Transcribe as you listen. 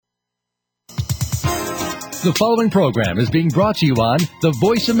The following program is being brought to you on the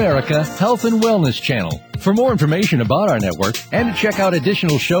Voice America Health and Wellness Channel. For more information about our network and to check out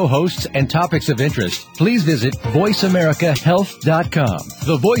additional show hosts and topics of interest, please visit voiceamericahealth.com.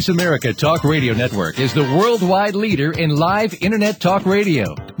 The Voice America Talk Radio Network is the worldwide leader in live Internet talk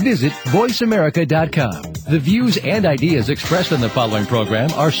radio. Visit voiceamerica.com. The views and ideas expressed on the following program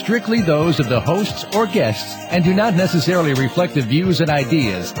are strictly those of the hosts or guests and do not necessarily reflect the views and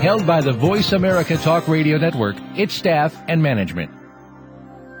ideas held by the Voice America Talk Radio Network, its staff, and management.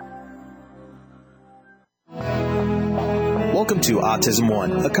 Welcome to Autism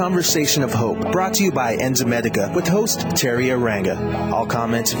One, a conversation of hope, brought to you by Enzymedica with host Terry Aranga. All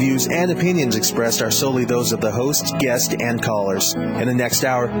comments, views, and opinions expressed are solely those of the host, guest, and callers. In the next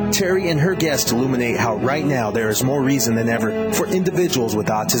hour, Terry and her guest illuminate how right now there is more reason than ever for individuals with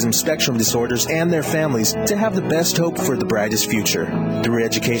autism spectrum disorders and their families to have the best hope for the brightest future. Through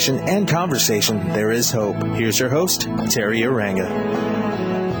education and conversation, there is hope. Here's your host, Terry Aranga.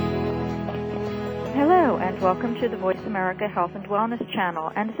 Welcome to the Voice America Health and Wellness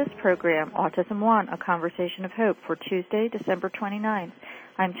Channel and this program, Autism One, a conversation of hope for Tuesday, December 29th.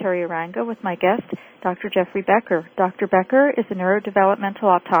 I'm Terry Aranga with my guest, Dr. Jeffrey Becker. Dr. Becker is a neurodevelopmental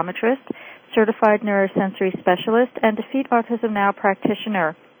optometrist, certified neurosensory specialist, and Defeat Autism Now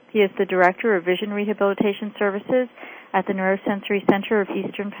practitioner. He is the Director of Vision Rehabilitation Services at the Neurosensory Center of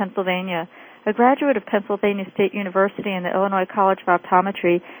Eastern Pennsylvania. A graduate of Pennsylvania State University and the Illinois College of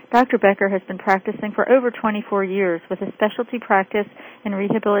Optometry, Dr. Becker has been practicing for over 24 years with a specialty practice in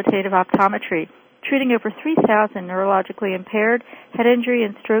rehabilitative optometry, treating over 3,000 neurologically impaired, head injury,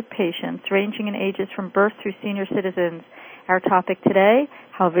 and stroke patients ranging in ages from birth through senior citizens. Our topic today,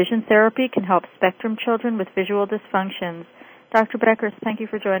 how vision therapy can help spectrum children with visual dysfunctions. Dr. Becker, thank you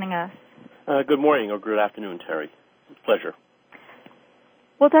for joining us. Good morning or good afternoon, Terry. It's a pleasure.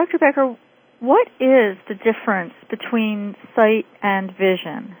 Well, Dr. Becker, what is the difference between sight and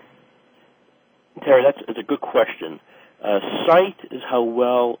vision? Terry, that's a good question. Sight is how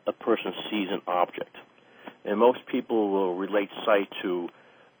well a person sees an object. And most people will relate sight to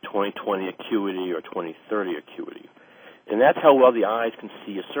 20/20 acuity or 20/30 acuity. And that's how well the eyes can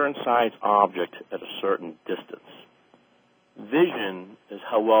see a certain size object at a certain distance. Vision is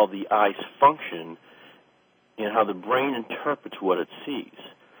how well the eyes function and how the brain interprets what it sees.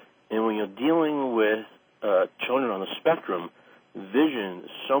 And when you're dealing with children on the spectrum, vision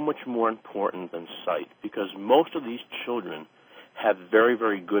is so much more important than sight because most of these children have very,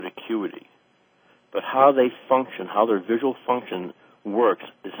 very good acuity. But how they function, how their visual function works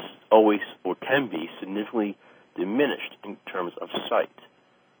is always or can be significantly diminished in terms of sight.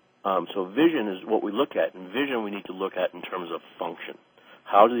 So vision is what we look at, and vision we need to look at in terms of function.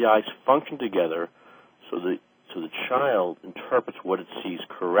 How do the eyes function together so the child interprets what it sees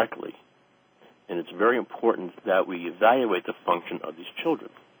correctly? And it's very important that we evaluate the function of these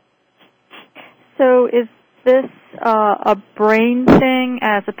children. So is this a brain thing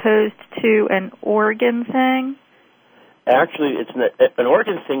as opposed to an organ thing? Actually, an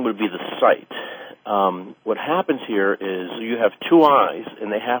organ thing would be the sight. What happens here is you have two eyes, and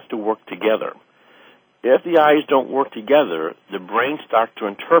they have to work together. If the eyes don't work together, the brain starts to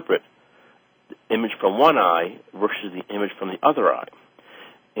interpret the image from one eye versus the image from the other eye.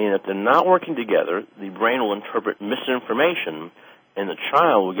 And if they're not working together, the brain will interpret misinformation, and the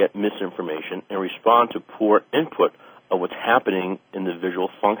child will get misinformation and respond to poor input of what's happening in the visual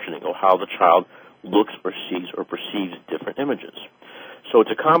functioning or how the child looks or sees or perceives different images. So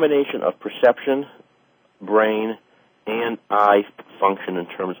it's a combination of perception, brain, and eye function in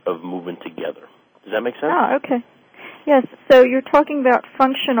terms of movement together. Does that make sense? Oh, okay. Yes, so you're talking about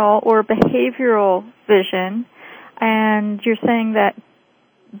functional or behavioral vision, and you're saying that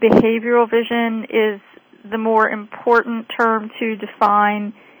behavioral vision is the more important term to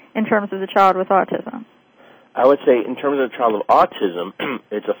define in terms of the child with autism. I would say in terms of the child with autism,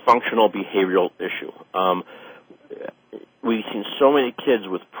 it's a functional behavioral issue. We've seen so many kids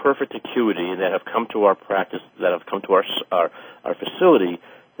with perfect acuity that have come to our practice, that have come to our facility,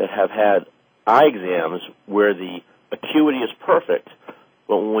 that have had eye exams where the acuity is perfect,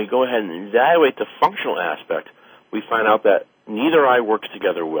 but when we go ahead and evaluate the functional aspect, we find out that neither eye works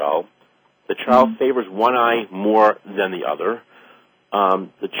together well. The child favors one eye more than the other.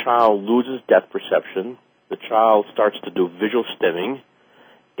 The child loses depth perception. The child starts to do visual stimming.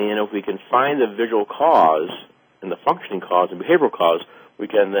 And if we can find the visual cause and the functioning cause and behavioral cause, we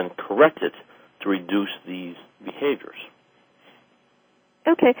can then correct it to reduce these behaviors.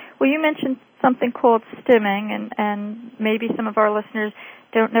 Okay. Well, you mentioned something called stimming, and maybe some of our listeners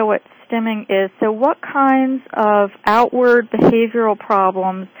don't know what stimming is. So what kinds of outward behavioral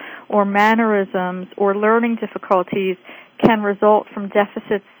problems or mannerisms or learning difficulties can result from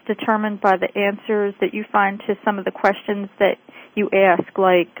deficits determined by the answers that you find to some of the questions that you ask,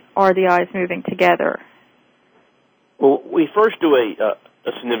 like, are the eyes moving together? Well, we first do a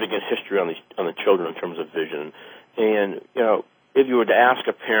significant history on the children in terms of vision. And, if you were to ask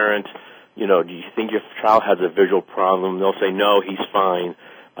a parent, do you think your child has a visual problem? They'll say, no, he's fine.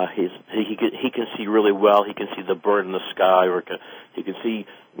 He can see really well. He can see the bird in the sky, or he can see,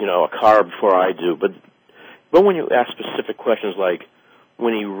 a car before I do. But when you ask specific questions like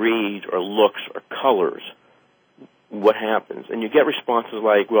when he reads or looks or colors, what happens? And you get responses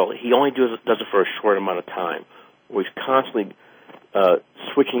like, well, he only does it for a short amount of time, or he's constantly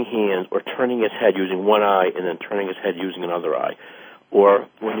switching hands or turning his head using one eye and then turning his head using another eye. Or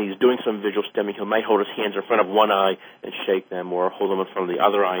when he's doing some visual stemming, he might hold his hands in front of one eye and shake them, or hold them in front of the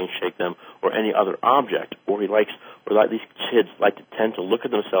other eye and shake them, or any other object. Or these kids like to tend to look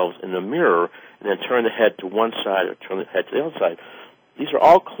at themselves in the mirror and then turn the head to one side or turn the head to the other side. These are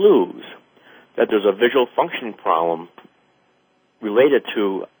all clues that there's a visual functioning problem related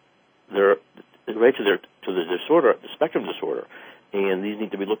to the disorder, the spectrum disorder, and these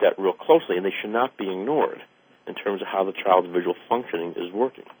need to be looked at real closely, and they should not be ignored in terms of how the child's visual functioning is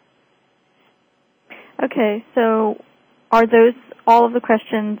working. Okay, so are those all of the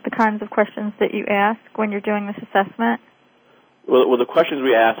kinds of questions that you ask when you're doing this assessment? Well, the questions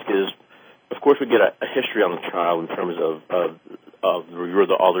we ask is, of course, we get a history on the child in terms of the review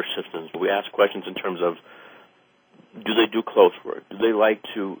of all their systems. We ask questions in terms of, do they do close work? Do they like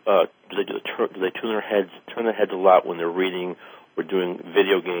to? Do they turn their heads a lot when they're reading or doing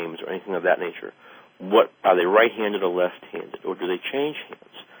video games or anything of that nature? What are they, right-handed or left-handed, or do they change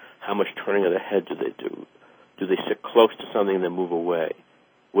hands? How much turning of the head do they do? Do they sit close to something and then move away?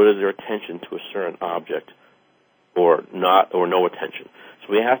 What is their attention to a certain object, or not, or no attention?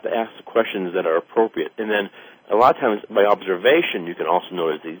 So we have to ask the questions that are appropriate, and then a lot of times by observation you can also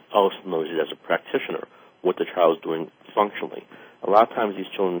notice as a practitioner what the child is doing functionally. A lot of times these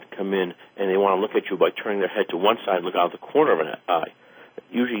children come in and they want to look at you by turning their head to one side and look out the corner of an eye. It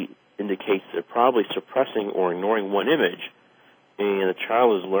usually indicates they're probably suppressing or ignoring one image, and the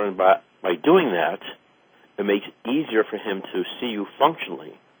child has learned by doing that, it makes it easier for him to see you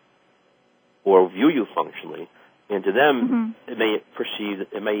functionally or view you functionally, and to them they may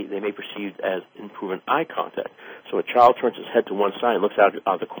perceive as improving eye contact. So a child turns his head to one side and looks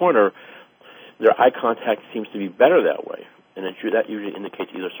out the corner, their eye contact seems to be better that way, and that usually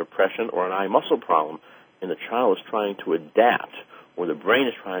indicates either suppression or an eye muscle problem, and the child is trying to adapt, or the brain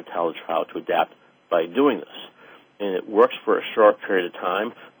is trying to tell the child to adapt by doing this. And it works for a short period of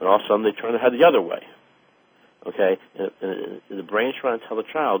time, but all of a sudden they turn their head the other way. Okay? And the brain is trying to tell the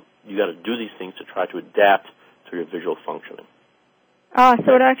child, you got to do these things to try to adapt to your visual functioning.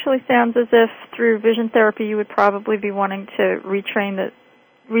 So it actually sounds as if through vision therapy you would probably be wanting to retrain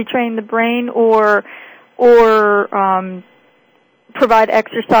the brain or provide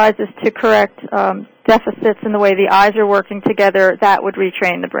exercises to correct deficits in the way the eyes are working together. That would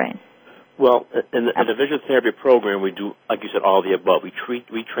retrain the brain. Well, in the vision therapy program, we do, like you said, all the above. We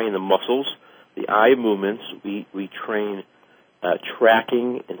train the muscles, the eye movements. We train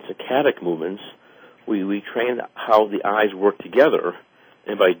tracking and saccadic movements. We train how the eyes work together,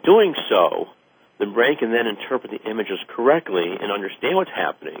 and by doing so, the brain can then interpret the images correctly and understand what's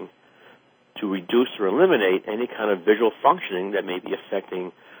happening to reduce or eliminate any kind of visual functioning that may be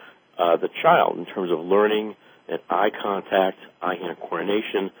affecting the child in terms of learning and eye contact, eye-hand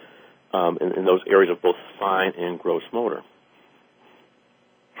coordination, in those areas of both fine and gross motor.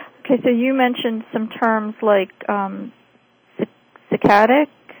 Okay, so you mentioned some terms like saccadic.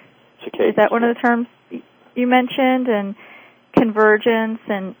 Is that one of the terms you mentioned? And convergence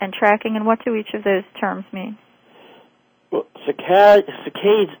and tracking, and what do each of those terms mean? Well, saccades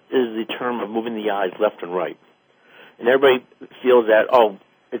is the term of moving the eyes left and right. And everybody feels that,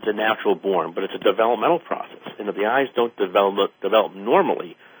 it's a natural born, but it's a developmental process. And if the eyes don't develop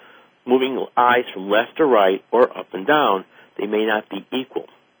normally, moving eyes from left to right or up and down, they may not be equal.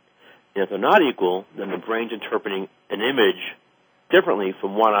 And if they're not equal, then the brain's interpreting an image differently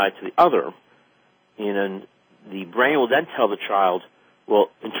from one eye to the other. And the brain will then tell the child,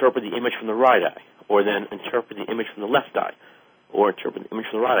 interpret the image from the right eye, or then interpret the image from the left eye, or interpret the image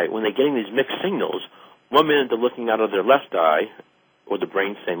from the right eye. When they're getting these mixed signals, 1 minute they're looking out of their left eye, or the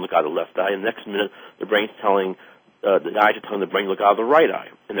brain's saying, look out of the left eye, and the next minute the brain's telling, the eyes are telling the brain, look out of the right eye.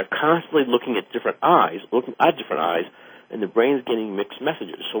 And they're constantly looking at different eyes, and the brain's getting mixed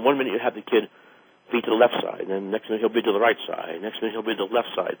messages. So 1 minute you have the kid be to the left side, and then the next minute he'll be to the right side, next minute he'll be to the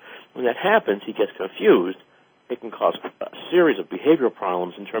left side. When that happens, he gets confused, it can cause a series of behavioral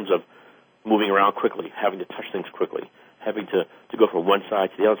problems in terms of moving around quickly, having to touch things quickly, having to go from one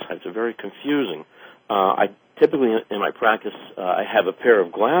side to the other side. It's very confusing. I typically, in my practice, I have a pair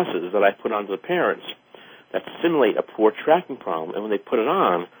of glasses that I put onto the parents that simulate a poor tracking problem. And when they put it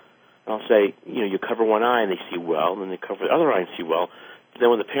on, I'll say, you cover one eye and they see well, and then they cover the other eye and see well. But then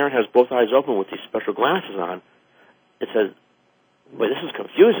when the parent has both eyes open with these special glasses on, it says, "Boy, this is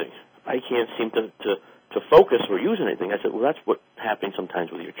confusing. I can't seem to focus or use anything." I said, "Well, that's what's happening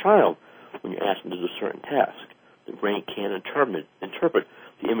sometimes with your child when you ask them to do a certain task. The brain can't interpret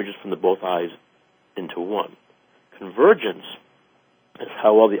the images from the both eyes into one." Convergence is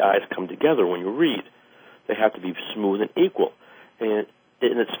how all the eyes come together when you read. They have to be smooth and equal. And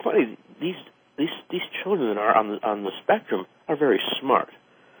it's funny, these children that are on the spectrum are very smart.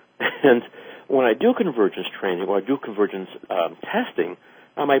 And when I do convergence training or I do convergence testing,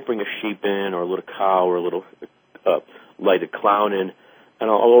 I might bring a sheep in or a little cow or a little lighted clown in, and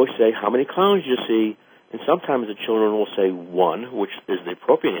I'll always say, "How many clowns do you see?" And sometimes the children will say 1, which is the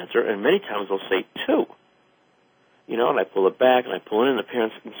appropriate answer, and many times they'll say 2. And I pull it back and I pull it in, and the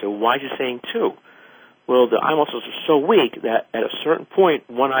parents say, "Why are you saying 2? Well, the eye muscles are so weak that at a certain point,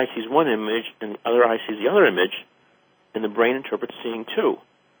 one eye sees one image and the other eye sees the other image, and the brain interprets seeing 2.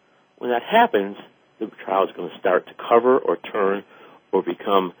 When that happens, the child is going to start to cover or turn or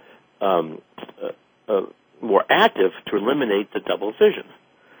become more active to eliminate the double vision.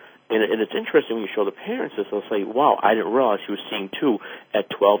 And it's interesting when you show the parents this, they'll say, "Wow, I didn't realize he was seeing 2 at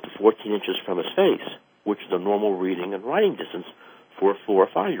 12 to 14 inches from his face," which is the normal reading and writing distance for a 4 or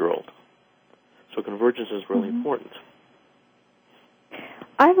 5-year-old. So convergence is really important.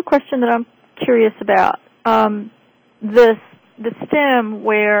 I have a question that I'm curious about. The stim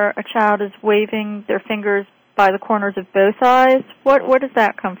where a child is waving their fingers by the corners of both eyes, where does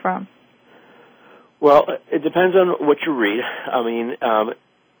that come from? Well, it depends on what you read. I mean,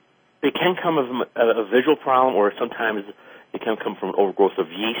 it can come from a visual problem, or sometimes it can come from overgrowth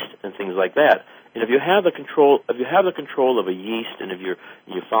of yeast and things like that. And if you have the control of a yeast, and if you're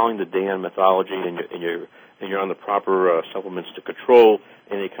following the DAN methodology, and you're on the proper supplements to control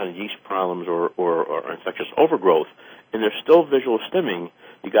any kind of yeast problems or infectious overgrowth, and there's still visual stimming,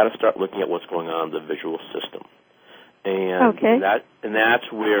 you got to start looking at what's going on in the visual system. And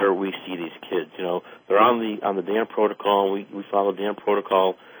that's where we see these kids. They're on the DAN protocol. We follow DAN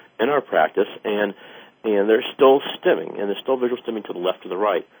protocol in our practice, and they're still stimming, and there's still visual stimming to the left or the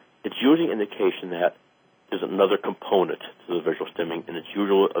right. It's usually an indication that there's another component to the visual stimming, and it's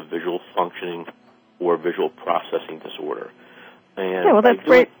usually a visual functioning or visual processing disorder. And that's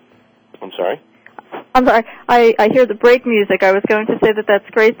great. I'm sorry? I'm sorry. I hear the break music. I was going to say that's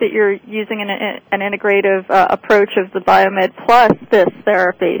great that you're using an integrative approach of the Biomed plus this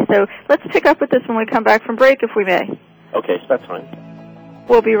therapy. So let's pick up with this when we come back from break, if we may. Okay, so that's fine.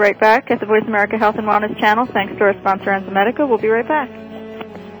 We'll be right back at the Voice America Health and Wellness channel. Thanks to our sponsor, Enzymedica. We'll be right back.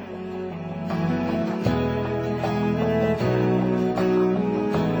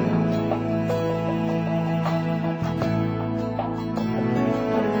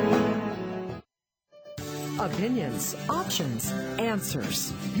 Opinions, options,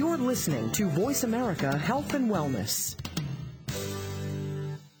 answers. You're listening to Voice America Health and Wellness.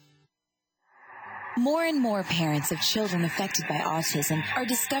 More and more parents of children affected by autism are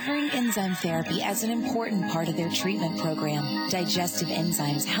discovering enzyme therapy as an important part of their treatment program. Digestive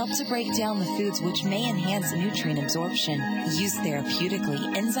enzymes help to break down the foods which may enhance nutrient absorption. Used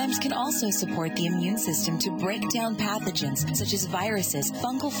therapeutically, enzymes can also support the immune system to break down pathogens such as viruses,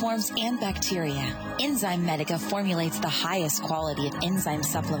 fungal forms, and bacteria. Enzymedica formulates the highest quality of enzyme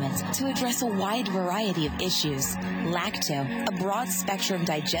supplements to address a wide variety of issues. Lacto, a broad-spectrum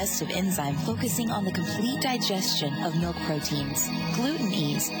digestive enzyme focusing on the complete digestion of milk proteins. Gluten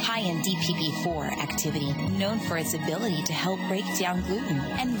Ease, high in DPP4 activity, known for its ability to help break down gluten.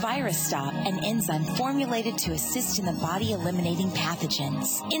 And Virus Stop, an enzyme formulated to assist in the body eliminating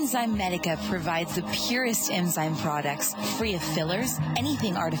pathogens. Enzymedica provides the purest enzyme products, free of fillers,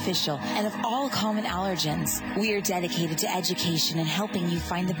 anything artificial, and of all common allergens. We are dedicated to education and helping you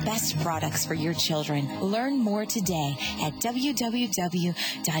find the best products for your children. Learn more today at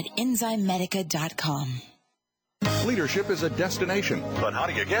www.enzymedica.com. Leadership is a destination, but how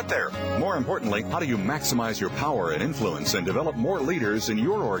do you get there? More importantly, how do you maximize your power and influence and develop more leaders in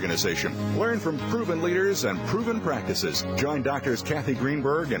your organization? Learn from proven leaders and proven practices. Join Drs. Kathy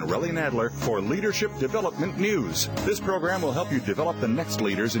Greenberg and Relly Nadler for Leadership Development News. This program will help you develop the next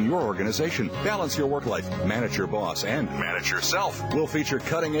leaders in your organization, balance your work life, manage your boss, and manage yourself. We'll feature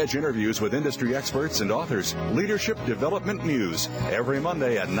cutting-edge interviews with industry experts and authors. Leadership Development News, every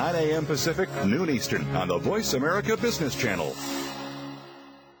Monday at 9 a.m. Pacific, noon Eastern, on the Voice America Business Channel.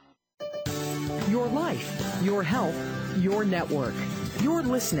 Your life, your health, your network. You're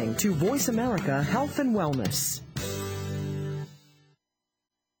listening to Voice America Health and Wellness.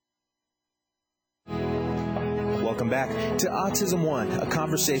 Welcome back to Autism One, a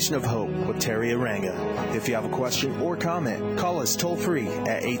conversation of hope with Terry Aranga. If you have a question or comment, call us toll-free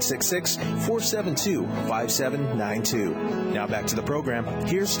at 866-472-5792. Now back to the program.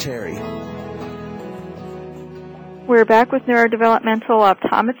 Here's Terry. We're back with neurodevelopmental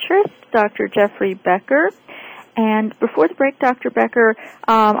optometrist, Dr. Jeffrey Becker. And before the break, Dr. Becker,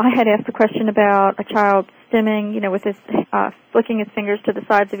 I had asked a question about a child stimming, with his flicking his fingers to the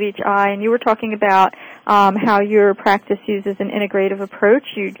sides of each eye, and you were talking about how your practice uses an integrative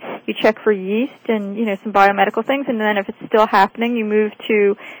approach. You check for yeast and some biomedical things, and then if it's still happening, you move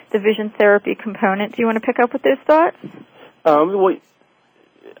to the vision therapy component. Do you want to pick up with those thoughts?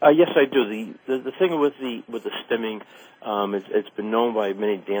 Yes, I do. The thing with the stimming, it's been known by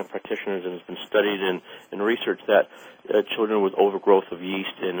many DAN practitioners and it's been studied in research that children with overgrowth of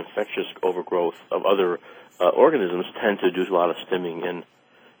yeast and infectious overgrowth of other organisms tend to do a lot of stimming, and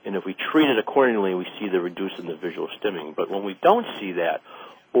if we treat it accordingly, we see the reduce in the visual stimming. But when we don't see that,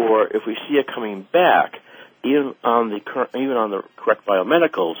 or if we see it coming back, even on the correct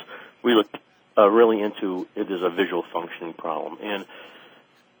biomedicals, we look really into it as a visual functioning problem. And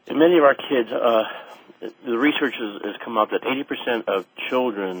in many of our kids, the research has come out that 80% of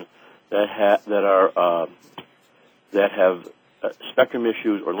children that have spectrum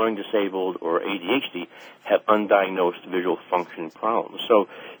issues or learning disabled or ADHD have undiagnosed visual functioning problems. So,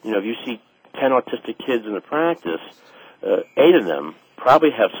 if you see 10 autistic kids in the practice, 8 of them probably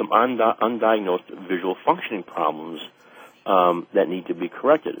have some undiagnosed visual functioning problems that need to be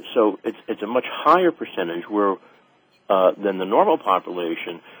corrected. So it's a much higher percentage than the normal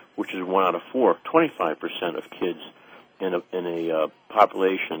population, which is 1 out of 4. 25% of kids in a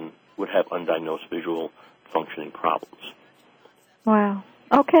population would have undiagnosed visual functioning problems. Wow.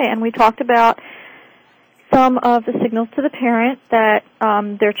 Okay, and we talked about some of the signals to the parent that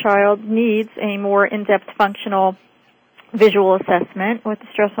their child needs a more in-depth functional visual assessment, with the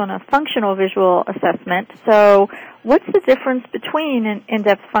stress on a functional visual assessment. So what's the difference between an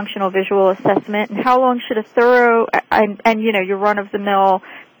in-depth functional visual assessment, and how long should a thorough, your run-of-the-mill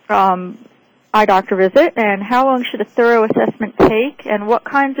eye doctor visit, and how long should a thorough assessment take, and what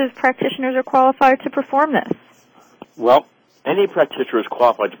kinds of practitioners are qualified to perform this? Well, any practitioner is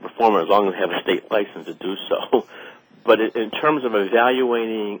qualified to perform it as long as they have a state license to do so. But in terms of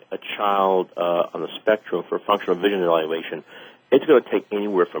evaluating a child on the spectrum for functional vision evaluation, it's going to take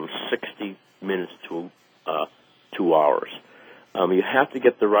anywhere from 60 minutes to 2 hours. You have to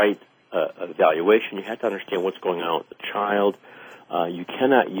get the right evaluation. You have to understand what's going on with the child. You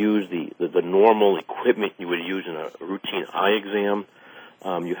cannot use the normal equipment you would use in a routine eye exam.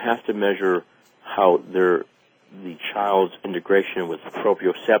 You have to measure how the child's integration with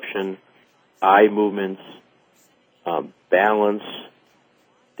proprioception, eye movements, balance,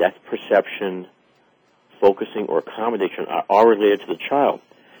 depth perception, focusing, or accommodation are all related to the child.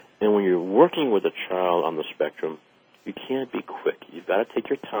 And when you're working with a child on the spectrum, you can't be quick. You've got to take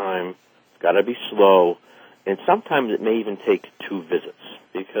your time. It's got to be slow. And sometimes it may even take 2 visits,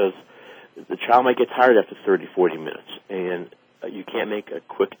 because the child might get tired after 30, 40 minutes, and you can't make a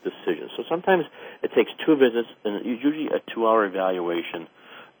quick decision. So sometimes it takes 2 visits, and it's usually a 2-hour evaluation.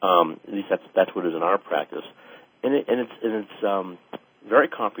 At least that's what it is in our practice. And it's very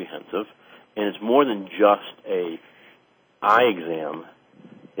comprehensive, and it's more than just a eye exam.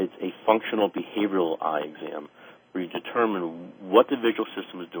 It's a functional behavioral eye exam where you determine what the visual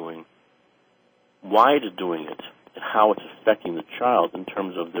system is doing, why it is doing it, and how it's affecting the child in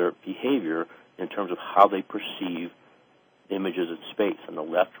terms of their behavior, in terms of how they perceive images in space on the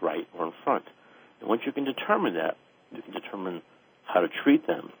left, right, or in front. And once you can determine that, you can determine how to treat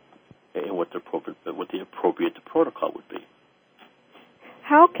them and what the appropriate protocol would be.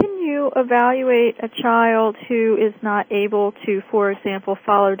 How can you evaluate a child who is not able to, for example,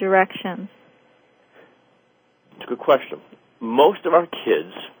 follow directions? It's a good question. Most of our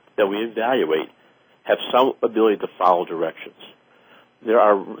kids that we evaluate have some ability to follow directions. there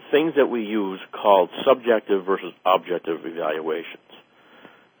are things that we use called subjective versus objective evaluations.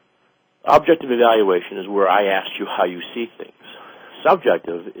 Objective evaluation is where I ask you how you see things.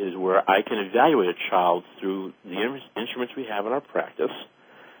 Subjective is where I can evaluate a child through the instruments we have in our practice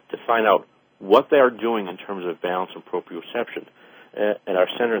to find out what they are doing in terms of balance and proprioception. At our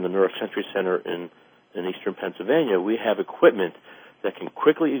center, in the Neurosensory Center in eastern Pennsylvania, we have equipment that can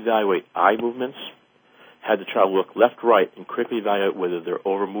quickly evaluate eye movements, have the child look left, right, and quickly evaluate whether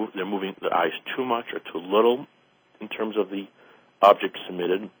they're moving their eyes too much or too little in terms of the object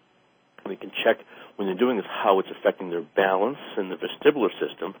submitted. We can check when they're doing this how it's affecting their balance in the vestibular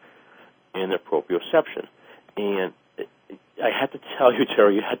system and their proprioception. And I have to tell you,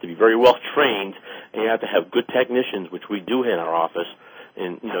 Terry, you have to be very well trained, and you have to have good technicians, which we do in our office,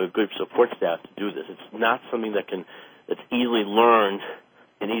 and good support staff to do this. It's not something that's easily learned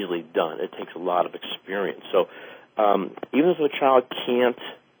and easily done. It takes a lot of experience. So even if a child can't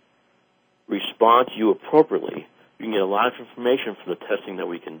respond to you appropriately, you can get a lot of information from the testing that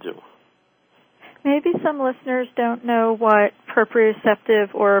we can do. Maybe some listeners don't know what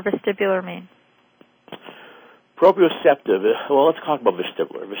proprioceptive or vestibular mean. Proprioceptive, well, let's talk about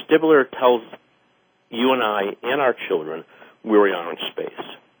vestibular. Vestibular tells you and I and our children where we are in space.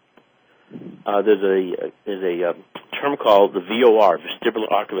 There's a term called the VOR,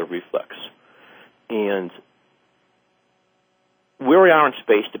 vestibular ocular reflex. And where we are in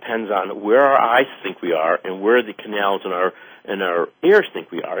space depends on where our eyes think we are and where the canals in our ears think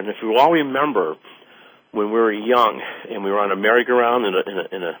we are. And if you all remember, when we were young and we were on a merry-go-round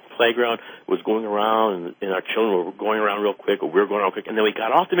in a playground, it was going around, and our children were going around real quick, or we were going around quick, and then we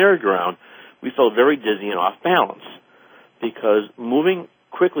got off the merry-go-round, we felt very dizzy and off balance, because moving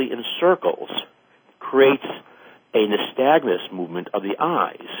quickly in circles creates a nystagmus movement of the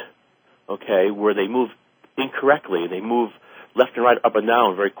eyes, okay, where they move incorrectly. They move left and right, up and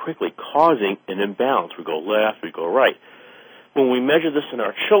down very quickly, causing an imbalance. We go left, we go right. When we measure this in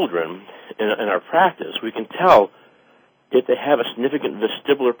our children, in our practice, we can tell if they have a significant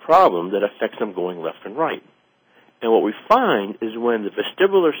vestibular problem that affects them going left and right. And what we find is when the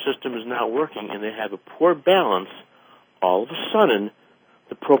vestibular system is not working and they have a poor balance, all of a sudden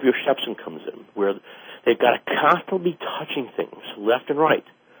the proprioception comes in, where they've got to constantly be touching things left and right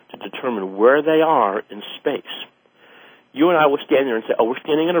to determine where they are in space. You and I will stand there and say, we're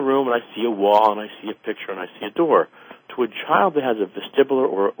standing in a room and I see a wall and I see a picture and I see a door. To a child that has a vestibular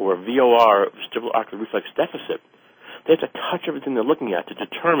or a VOR, vestibular ocular reflex deficit, they have to touch everything they're looking at to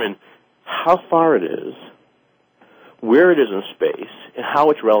determine how far it is, where it is in space, and how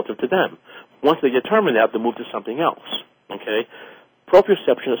it's relative to them. Once they determine that, they'll move to something else. Okay?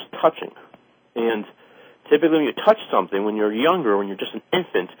 Proprioception is touching. And typically when you touch something, when you're younger, when you're just an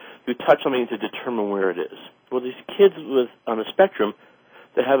infant, you touch something to determine where it is. Well, these kids on the spectrum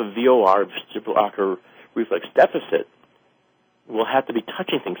that have a VOR, vestibular ocular reflex deficit, will have to be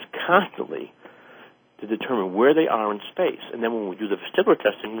touching things constantly to determine where they are in space. And then when we do the vestibular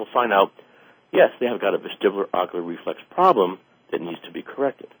testing, we'll find out, yes, they have got a vestibular ocular reflex problem that needs to be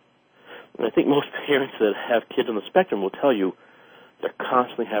corrected. And I think most parents that have kids on the spectrum will tell you they're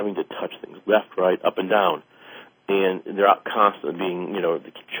constantly having to touch things left, right, up and down. And they're constantly being,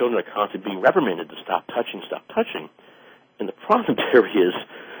 the children are constantly being reprimanded to stop touching. And the problem, Terry, is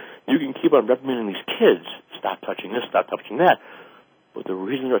you can keep on reprimanding these kids, stop touching this, stop touching that, but the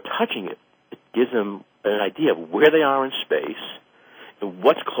reason they're touching it gives them an idea of where they are in space and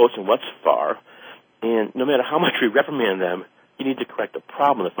what's close and what's far, and no matter how much we reprimand them, you need to correct the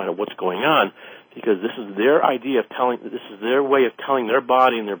problem to find out what's going on, because this is their this is their way of telling their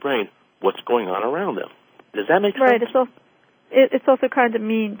body and their brain what's going on around them. Does that make sense? Right. It's also kind of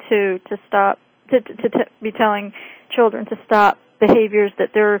mean to stop, to be telling children to stop behaviors that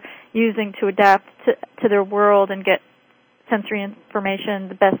they're using to adapt to their world and get sensory information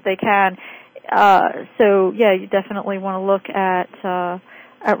the best they can. So, you definitely want to look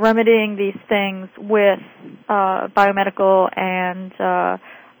at remedying these things with biomedical and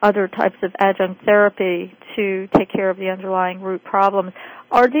other types of adjunct therapy to take care of the underlying root problems.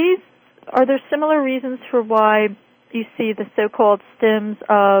 Are there similar reasons for why you see the so-called stims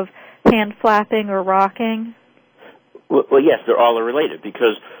of hand flapping or rocking? Well, yes, they're all related,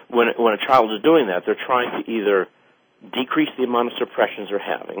 because when a child is doing that, they're trying to either decrease the amount of suppressions they're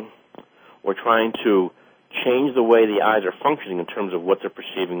having or trying to change the way the eyes are functioning in terms of what they're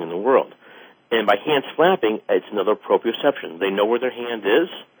perceiving in the world. And by hand flapping, it's another proprioception. They know where their hand is.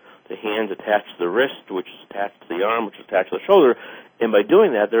 The hand's attached to the wrist, which is attached to the arm, which is attached to the shoulder. And by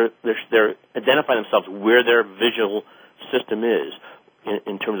doing that, they're identifying themselves where their visual system is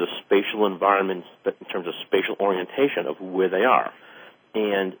in terms of spatial environments, in terms of spatial orientation of where they are.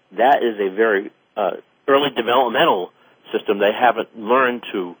 And that is a very early developmental system they haven't learned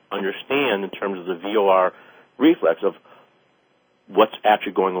to understand in terms of the VOR reflex of what's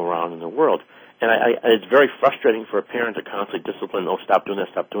actually going around in the world. And it's very frustrating for a parent to constantly discipline, oh, stop doing that,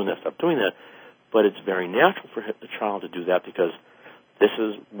 stop doing that, stop doing that. But it's very natural for the child to do that because this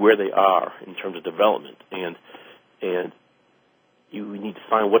is where they are in terms of development. And you need to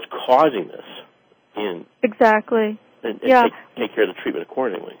find what's causing this. Exactly. And yeah. take care of the treatment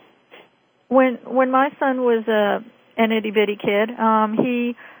accordingly. When my son was an itty-bitty kid,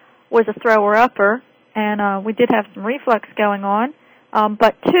 he was a thrower-upper, and we did have some reflex going on.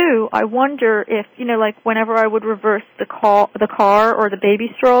 But two, I wonder if, like whenever I would reverse the car or the baby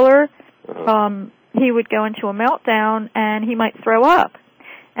stroller, he would go into a meltdown and he might throw up.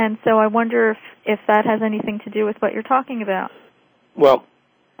 And so I wonder if that has anything to do with what you're talking about. Well,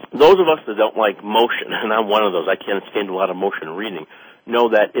 those of us that don't like motion, and I'm one of those, I can't stand a lot of motion reading, know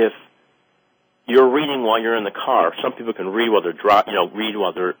that if you're reading while you're in the car, some people can read while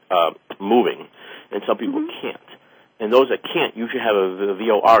they're moving, and some people can't. And those that can't usually have a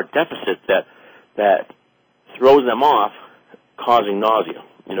VOR deficit that throws them off, causing nausea.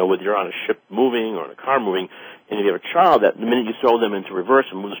 Whether you're on a ship moving or in a car moving, and if you have a child that the minute you throw them into reverse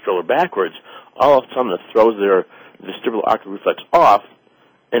and move the stroller backwards, all of a sudden it throws their vestibular ocular reflex off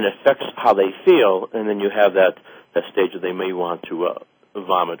and affects how they feel, and then you have that stage that they may want to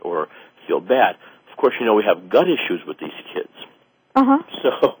vomit or feel bad. Of course, we have gut issues with these kids.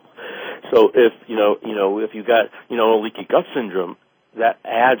 So if if you got a leaky gut syndrome, that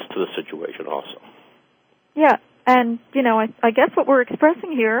adds to the situation also. Yeah, and I guess what we're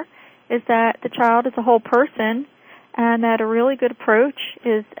expressing here is that the child is a whole person, and that a really good approach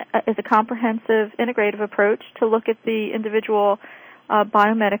is a comprehensive, integrative approach to look at the individual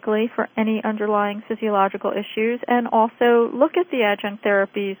biomedically for any underlying physiological issues, and also look at the adjunct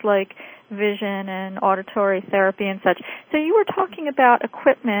therapies like vision and auditory therapy and such. So you were talking about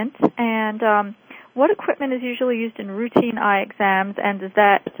equipment, and what equipment is usually used in routine eye exams, and does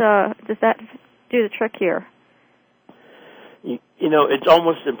that do the trick here? It's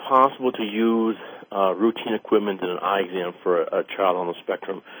almost impossible to use routine equipment in an eye exam for a child on the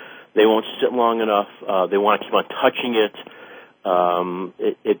spectrum. They won't sit long enough. They want to keep on touching it.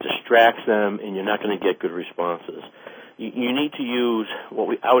 It distracts them, and you're not going to get good responses. You need to use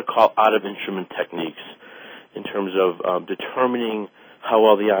what I would call out-of-instrument techniques in terms of determining how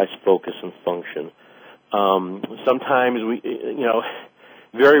well the eyes focus and function. Sometimes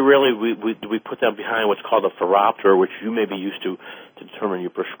very rarely we put them behind what's called a phoropter, which you may be used to determine your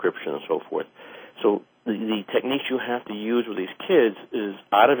prescription and so forth. So the techniques you have to use with these kids is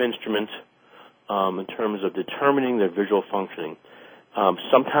out-of-instrument in terms of determining their visual functioning.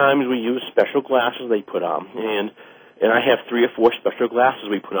 Sometimes we use special glasses they put on, and I have 3 or 4 special glasses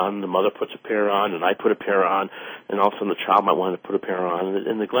we put on, and the mother puts a pair on, and I put a pair on, and all of a sudden the child might want to put a pair on.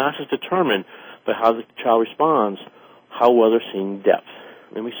 And the glasses determine by how the child responds how well they're seeing depth.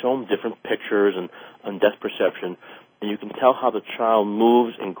 And we show them different pictures and depth perception, and you can tell how the child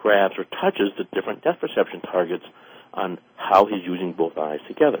moves and grabs or touches the different depth perception targets on how he's using both eyes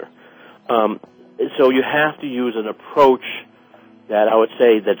together. So you have to use an approach that I would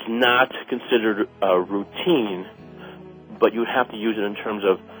say that's not considered routine, but you have to use it in terms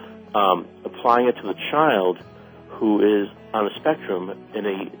of applying it to the child who is on the spectrum in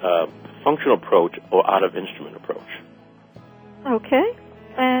a functional approach or out-of-instrument approach. Okay.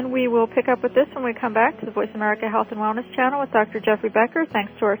 And we will pick up with this when we come back to the Voice America Health and Wellness channel with Dr. Jeffrey Becker.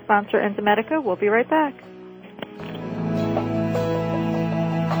 Thanks to our sponsor, Enzymedica. We'll be right back.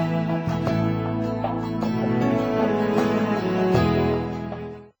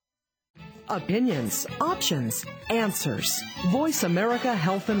 Opinions, options, answers. Voice America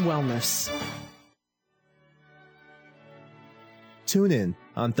Health and Wellness. Tune in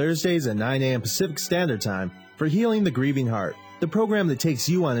on Thursdays at 9 a.m. Pacific Standard Time for Healing the Grieving Heart, the program that takes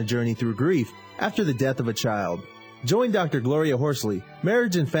you on a journey through grief after the death of a child. Join Dr. Gloria Horsley,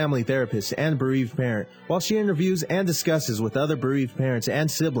 marriage and family therapist and bereaved parent, while she interviews and discusses with other bereaved parents and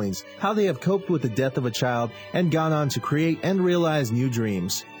siblings how they have coped with the death of a child and gone on to create and realize new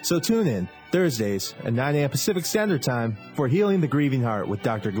dreams. So tune in Thursdays at 9 a.m. Pacific Standard Time for Healing the Grieving Heart with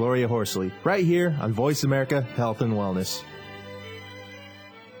Dr. Gloria Horsley, right here on Voice America Health and Wellness.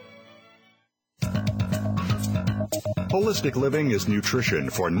 Holistic living is nutrition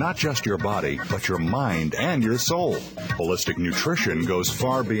for not just your body, but your mind and your soul. Holistic nutrition goes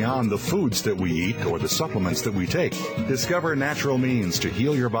far beyond the foods that we eat or the supplements that we take. Discover natural means to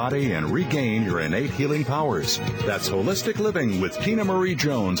heal your body and regain your innate healing powers. That's Holistic Living with Tina Marie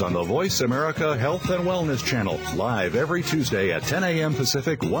Jones on the Voice America Health and Wellness Channel, live every Tuesday at 10 a.m.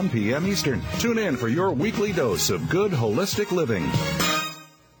 Pacific, 1 p.m. Eastern. Tune in for your weekly dose of good holistic living.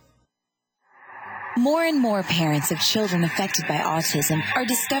 More and more parents of children affected by autism are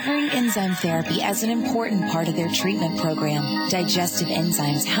discovering enzyme therapy as an important part of their treatment program. Digestive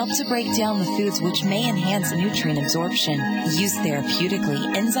enzymes help to break down the foods which may enhance nutrient absorption. Used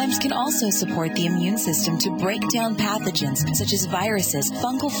therapeutically, enzymes can also support the immune system to break down pathogens such as viruses,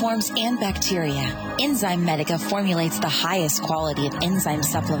 fungal forms, and bacteria. Enzyme Medica formulates the highest quality of enzyme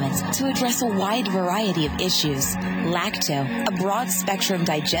supplements to address a wide variety of issues. Lacto, a broad-spectrum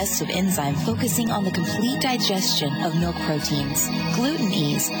digestive enzyme focusing on the complete digestion of milk proteins. Gluten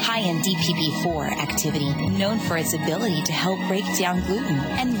Ease, high in DPP4 activity, known for its ability to help break down gluten.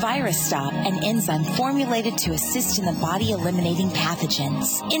 And Virus Stop, an enzyme formulated to assist in the body eliminating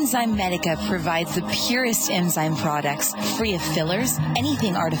pathogens. Enzyme Medica provides the purest enzyme products, free of fillers,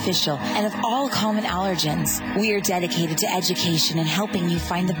 anything artificial, and of all common allergens. We are dedicated to education and helping you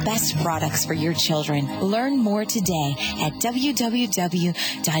find the best products for your children. Learn more today at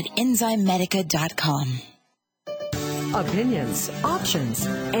www.enzymemedica.com. Opinions, options,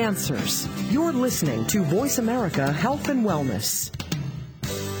 answers. You're listening to Voice America Health and Wellness.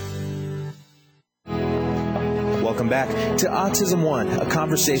 Welcome back to Autism One, a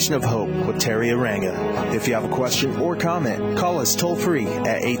conversation of hope with Terry Aranga. If you have a question or comment, call us toll-free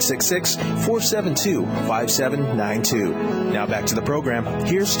at 866-472-5792. Now back to the program.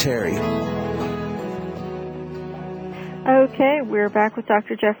 Here's Terry. Okay, we're back with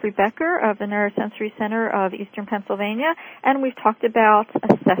Dr. Jeffrey Becker of the Neurosensory Center of Eastern Pennsylvania, and we've talked about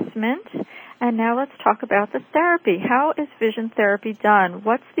assessment, and now let's talk about the therapy. How is vision therapy done?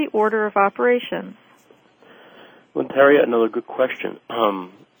 What's the order of operations? Well, Terry, another good question. And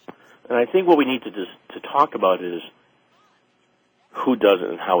I think what we need to talk about is who does it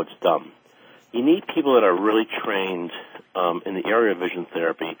and how it's done. You need people that are really trained in the area of vision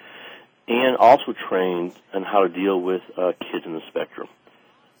therapy and also trained on how to deal with kids in the spectrum.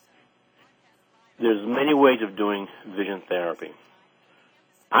 There's many ways of doing vision therapy.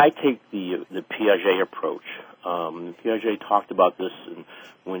 I take the Piaget approach. Piaget talked about this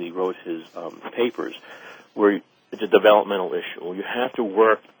when he wrote his papers, where it's a developmental issue. You have to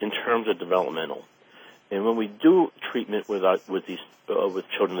work in terms of developmental. And when we do treatment with children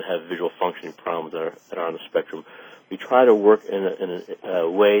that have visual functioning problems that are on the spectrum, we try to work in a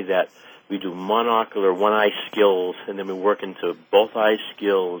way that we do monocular, one-eye skills, and then we work into both eyes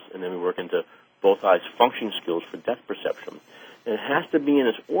skills, and then we work into both eyes function skills for depth perception. And it has to be in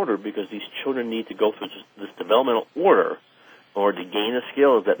this order because these children need to go through this developmental order or to gain the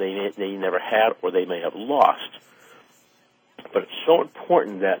skills that they never had or they may have lost. But it's so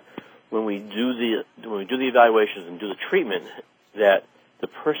important that when we do the evaluations and do the treatment, that the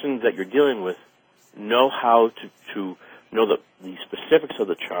person that you're dealing with know how to know the specifics of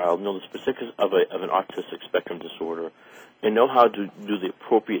the child, know the specifics of an autistic spectrum disorder, and know how to do the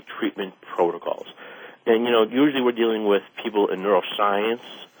appropriate treatment protocols. And, usually we're dealing with people in neuroscience,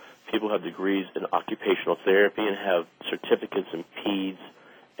 people who have degrees in occupational therapy and have certificates in PEDS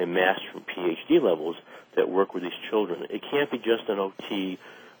and master and PhD levels that work with these children. It can't be just an OT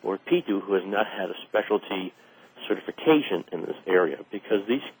or a PTU who has not had a specialty certification in this area, because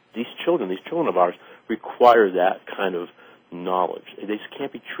these children of ours require that kind of knowledge. They just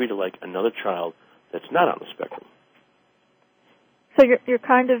can't be treated like another child that's not on the spectrum. So you're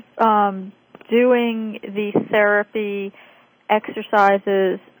kind of doing the therapy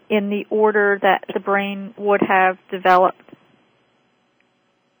exercises in the order that the brain would have developed.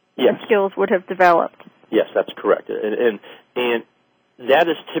 Yes. The skills would have developed. Yes, that's correct. And that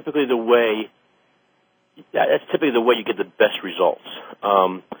is typically the way. That's typically the way you get the best results.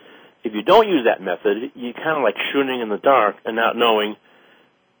 If you don't use that method, you're kind of like shooting in the dark and not knowing,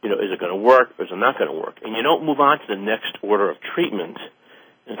 is it going to work or is it not going to work? And you don't move on to the next order of treatment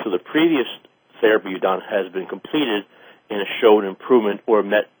until the previous therapy you've done has been completed and has shown improvement or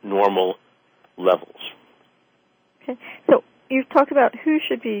met normal levels. Okay. So you've talked about who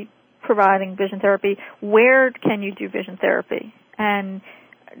should be providing vision therapy. Where can you do vision therapy? And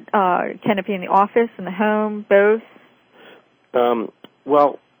can it be in the office, in the home, both?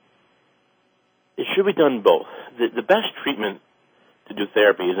 Well, it should be done both. The best treatment to do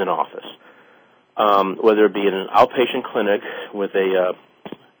therapy is in office, whether it be in an outpatient clinic with a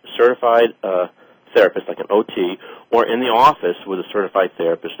certified therapist, like an OT, or in the office with a certified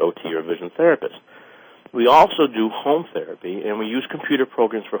therapist, OT, or vision therapist. We also do home therapy, and we use computer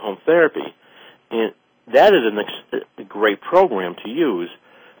programs for home therapy. And that is a great program to use.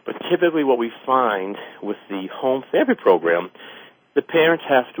 But typically what we find with the home therapy program, the parents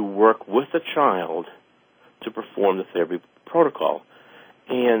have to work with the child to perform the therapy protocol.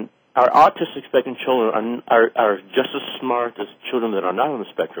 And our autistic spectrum children are just as smart as children that are not on the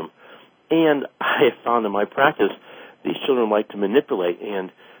spectrum. And I have found in my practice, these children like to manipulate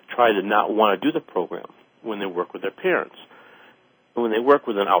and try to not want to do the program when they work with their parents. And when they work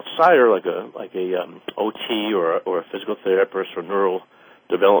with an outsider, like a OT or a physical therapist or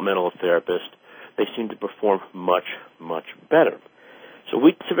neurodevelopmental therapist, they seem to perform much, much better. So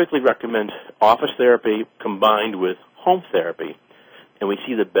we typically recommend office therapy combined with home therapy, and we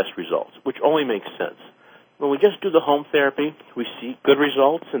see the best results, which only makes sense. When we just do the home therapy, we see good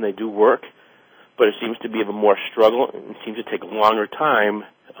results, and they do work, but it seems to be of a more struggle, and it seems to take a longer time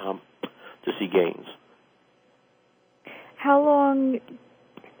to see gains. How long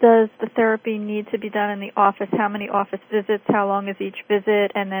does the therapy need to be done in the office? How many office visits? How long is each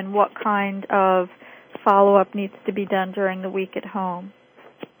visit? And then what kind of follow-up needs to be done during the week at home?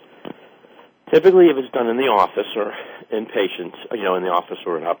 Typically, if it's done in the office or inpatient, in the office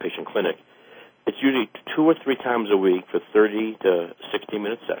or an outpatient clinic, it's usually 2 or 3 times a week for 30 to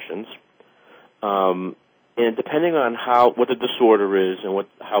 60-minute sessions. And depending on what the disorder is and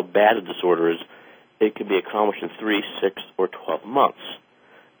how bad a disorder is, it can be accomplished in 3, 6, or 12 months.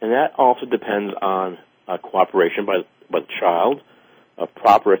 And that also depends on cooperation by the child,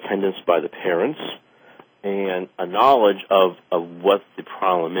 proper attendance by the parents, and a knowledge of what the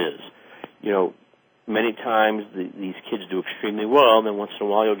problem is. Many times these kids do extremely well, and then once in a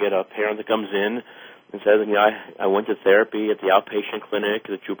while you'll get a parent that comes in and says, I went to therapy at the outpatient clinic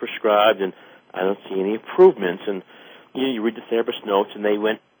that you prescribed, and I don't see any improvements. And you read the therapist's notes, and they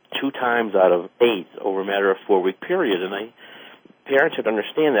went 2 times out of 8 over a matter of 4-week period. And parents have to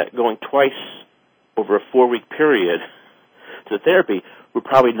understand that going twice over a 4-week period to therapy, we're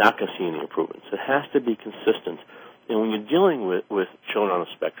probably not going to see any improvements. It has to be consistent. And when you're dealing with children on the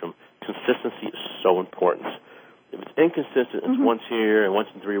spectrum, consistency is so important. If it's inconsistent, it's once here and once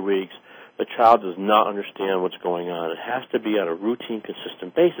in 3 weeks, the child does not understand what's going on. It has to be on a routine,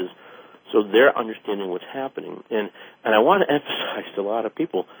 consistent basis so they're understanding what's happening. And I want to emphasize to a lot of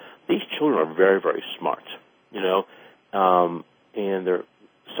people, these children are very, very smart, and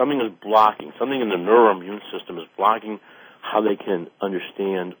something is blocking, something in the neuroimmune system is blocking how they can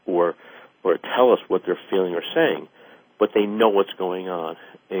understand or tell us what they're feeling or saying, but they know what's going on,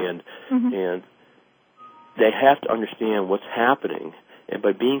 and they have to understand what's happening, and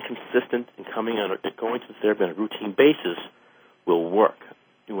by being consistent and going to therapy on a routine basis will work.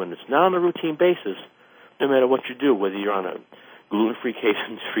 And when it's not on a routine basis, no matter what you do, whether you're on a gluten-free,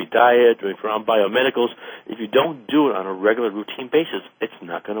 casein-free diet, or if you're on biomedicals, if you don't do it on a regular routine basis, it's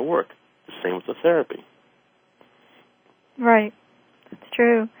not going to work. The same with the therapy. Right. That's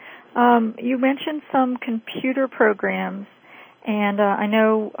true. You mentioned some computer programs, and I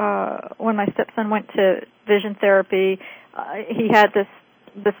know when my stepson went to vision therapy, he had this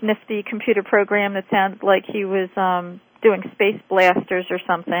nifty computer program that sounded like he was doing space blasters or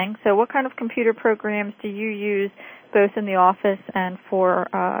something. So what kind of computer programs do you use both in the office and for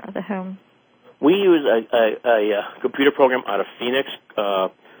the home? We use a computer program out of Phoenix,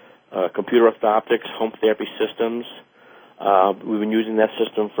 Computer Orthotics Home Therapy Systems. We've been using that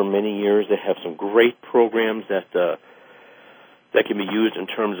system for many years. They have some great programs that can be used in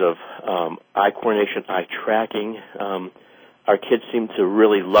terms of eye coordination, eye tracking. Our kids seem to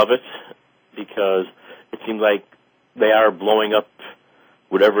really love it because it seems like they are blowing up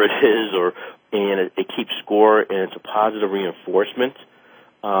whatever it is, and it keeps score, and it's a positive reinforcement.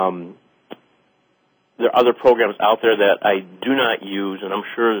 There are other programs out there that I do not use, and I'm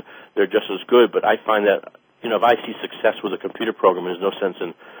sure they're just as good, but I find that, if I see success with a computer program, there's no sense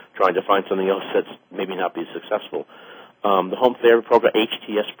in trying to find something else that's maybe not be successful. The home therapy program,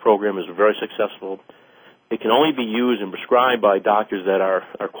 HTS program, is very successful. It can only be used and prescribed by doctors that are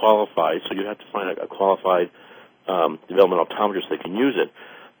qualified, so you have to find a qualified developmental optometrist that can use it.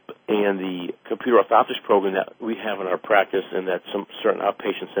 And the computer orthotics program that we have in our practice and that some certain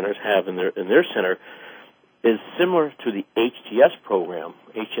outpatient centers have in their center is similar to the HTS program,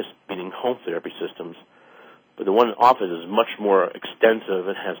 HTS meaning home therapy systems, but the one in office is much more extensive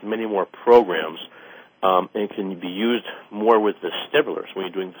and has many more programs, and can be used more with vestibulars. When you're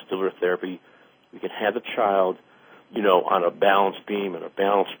doing vestibular therapy, you can have the child, on a balance beam and a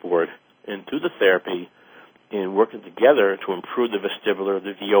balance board and do the therapy and working together to improve the vestibular,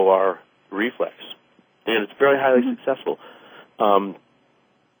 the VOR reflex. and it's very highly successful.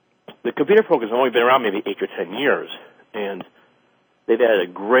 The computer program has only been around maybe 8 or 10 years, and they've added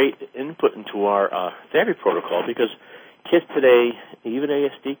a great input into our therapy protocol because kids today, even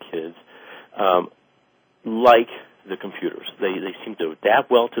ASD kids, like the computers. They seem to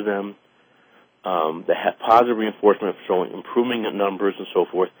adapt well to them. They have positive reinforcement showing improving numbers and so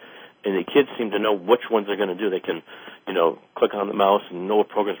forth, and the kids seem to know which ones they're going to do. They can, click on the mouse and know what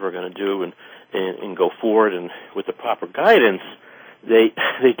programs we're going to do and go forward. And with the proper guidance, they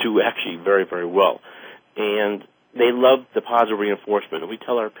do actually very, very well. And they love the positive reinforcement. And we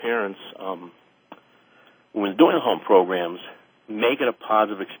tell our parents, when we're doing home programs, make it a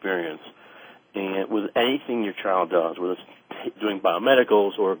positive experience. And with anything your child does, whether it's doing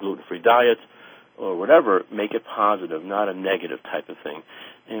biomedicals or gluten-free diets or whatever, make it positive, not a negative type of thing.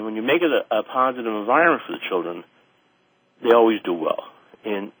 And when you make it a positive environment for the children, they always do well.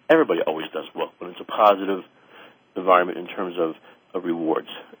 And everybody always does well when it's a positive environment in terms of rewards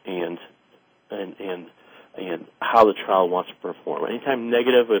and how the child wants to perform. Anytime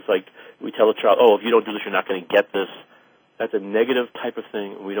negative, it's like we tell the child, if you don't do this, you're not going to get this. That's a negative type of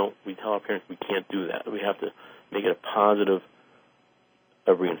thing. We tell our parents we can't do that. We have to make it a positive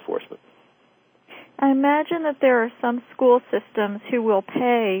reinforcement. I imagine that there are some school systems who will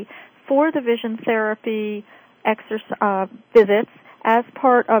pay for the vision therapy visits as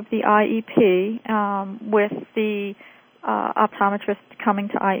part of the IEP, with the optometrist coming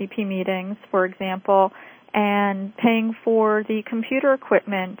to IEP meetings, for example, and paying for the computer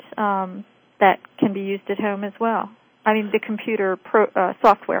equipment that can be used at home as well. I mean, the computer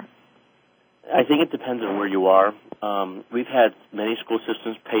software. I think it depends on where you are. We've had many school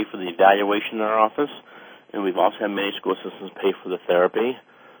systems pay for the evaluation in our office, and we've also had many school systems pay for the therapy.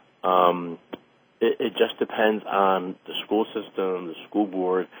 It just depends on the school system, the school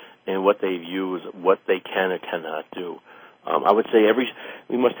board, and what they view as what they can or cannot do. I would say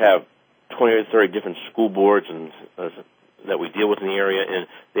we must have 20 or 30 different school boards that we deal with in the area, and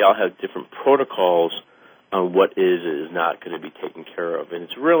they all have different protocols on what is not going to be taken care of. And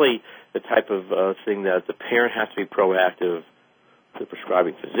it's really the type of thing that the parent has to be proactive, the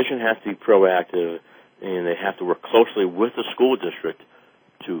prescribing physician has to be proactive, and they have to work closely with the school district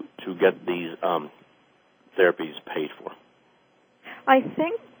to get these therapies paid for. I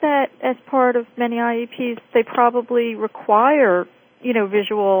think that as part of many IEPs, they probably require,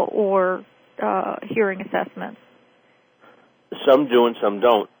 visual or hearing assessments. Some do and some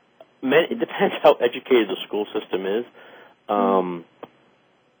don't. It depends how educated the school system is.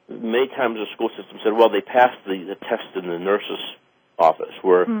 Many times the school system said, well, they passed the test in the nurse's office,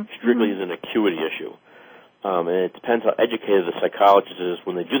 where strictly is an acuity issue. And it depends how educated the psychologist is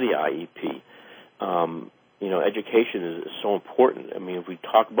when they do the IEP. Education is so important. I mean, if we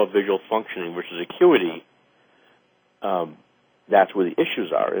talk about visual functioning versus acuity, that's where the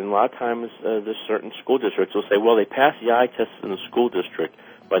issues are. And a lot of times there's certain school districts will say, well, they passed the eye test in the school district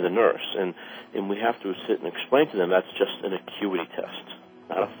by the nurse. And we have to sit and explain to them that's just an acuity test,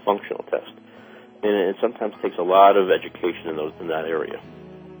 not a functional test. And it sometimes takes a lot of education in that area.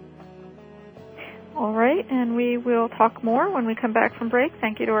 All right, and we will talk more when we come back from break.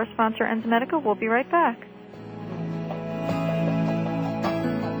 Thank you to our sponsor, Enzymedica. We'll be right back.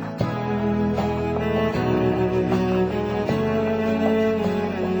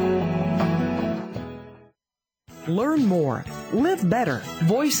 Learn more. Live better.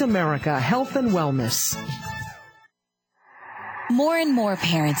 Voice America Health and Wellness. More and more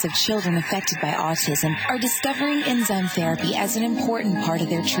parents of children affected by autism are discovering enzyme therapy as an important part of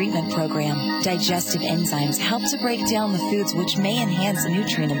their treatment program. Digestive enzymes help to break down the foods which may enhance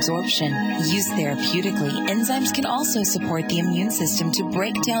nutrient absorption. Used therapeutically, enzymes can also support the immune system to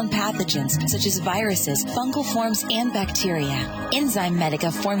break down pathogens such as viruses, fungal forms, and bacteria.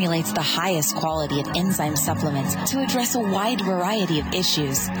 Enzymedica formulates the highest quality of enzyme supplements to address a wide variety of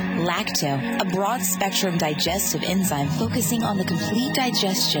issues. Lacto, a broad-spectrum digestive enzyme focusing on the complete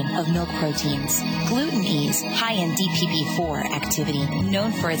digestion of milk proteins. Gluten Ease, high in DPP4 activity,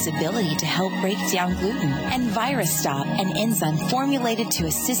 known for its ability to help break down gluten. And Virus Stop, an enzyme formulated to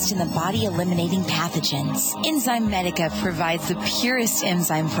assist in the body eliminating pathogens. Enzymedica provides the purest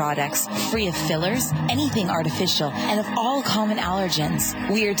enzyme products, free of fillers, anything artificial, and of all common allergens.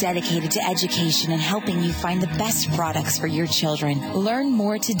 We are dedicated to education and helping you find the best products for your children. Learn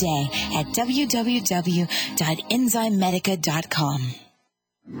more today at www.enzymedica.com.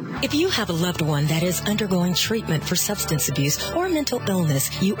 If you have a loved one that is undergoing treatment for substance abuse or mental illness,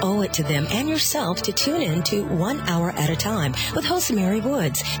 you owe it to them and yourself to tune in to 1 Hour at a Time with host Mary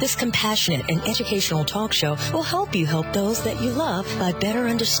Woods. This compassionate and educational talk show will help you help those that you love by better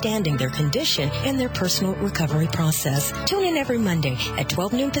understanding their condition and their personal recovery process. Tune in every Monday at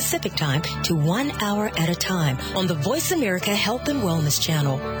 12 noon Pacific Time to 1 Hour at a Time on the Voice America Health and Wellness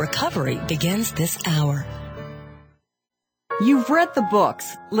Channel. Recovery begins this hour. You've read the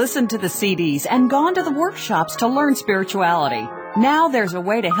books, listened to the CDs, and gone to the workshops to learn spirituality. Now there's a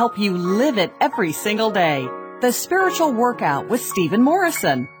way to help you live it every single day. The Spiritual Workout with Stephen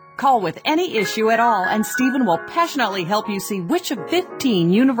Morrison. Call with any issue at all, and Stephen will passionately help you see which of 15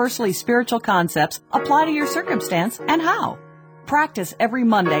 universally spiritual concepts apply to your circumstance and how. Practice every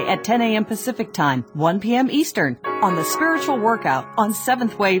Monday at 10 a.m. Pacific Time, 1 p.m. Eastern, on the Spiritual Workout on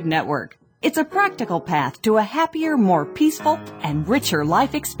Seventh Wave Network. It's a practical path to a happier, more peaceful, and richer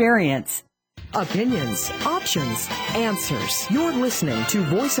life experience. Opinions, options, answers. You're listening to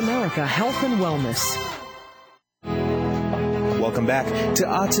Voice America Health and Wellness. Welcome back to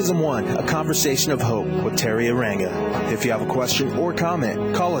Autism One, a conversation of hope with Terry Aranga. If you have a question or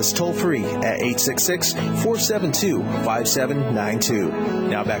comment, call us toll-free at 866-472-5792.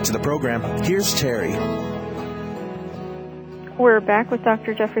 Now back to the program. Here's Terry. We're back with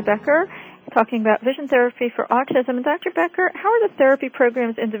Dr. Jeffrey Becker, talking about vision therapy for autism. And Dr. Becker, how are the therapy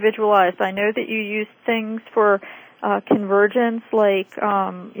programs individualized? I know that you use things for convergence, like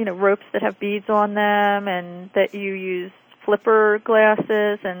ropes that have beads on them, and that you use flipper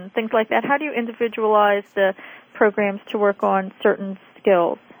glasses and things like that. How do you individualize the programs to work on certain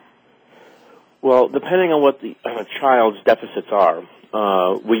skills? Well, depending on what the child's deficits are,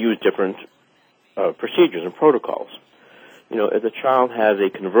 we use different procedures and protocols. If the child has a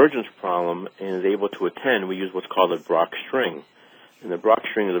convergence problem and is able to attend, we use what's called a Brock string. And the Brock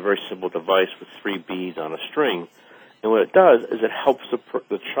string is a very simple device with 3 beads on a string. And what it does is it helps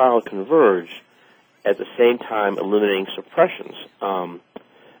the child converge at the same time eliminating suppressions.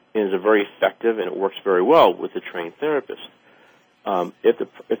 It is very effective, and it works very well with the trained therapist. If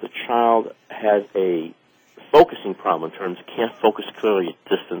the child has a focusing problem in terms of can't focus clearly at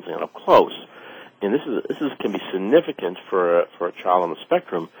distance and up close, and this can be significant for a child on the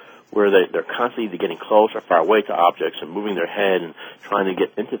spectrum, where they're constantly either getting close or far away to objects and moving their head and trying to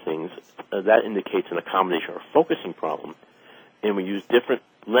get into things. That indicates an accommodation or a focusing problem. And we use different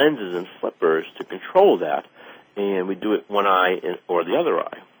lenses and flippers to control that, and we do it one eye or the other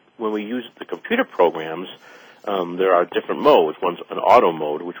eye. When we use the computer programs, there are different modes. One's an auto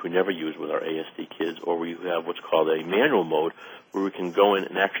mode, which we never use with our ASD kids, or we have what's called a manual mode, where we can go in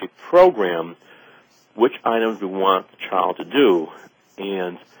and actually program which items we want the child to do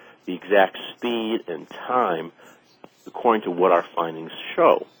and the exact speed and time according to what our findings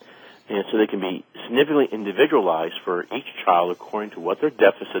show. And so they can be significantly individualized for each child according to what their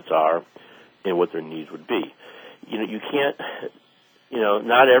deficits are and what their needs would be. You can't,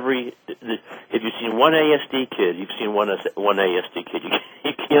 not every, if you've seen one ASD kid, you've seen one ASD kid.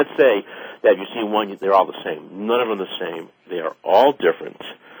 You can't say that if you've seen one, they're all the same. None of them are the same. They are all different.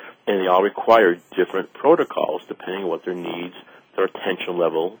 And they all require different protocols depending on what their needs, their attention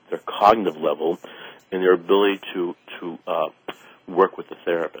level, their cognitive level, and their ability to work with the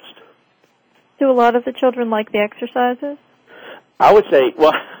therapist. Do a lot of the children like the exercises? I would say,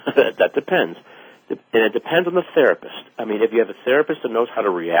 well, that depends. And it depends on the therapist. I mean, if you have a therapist that knows how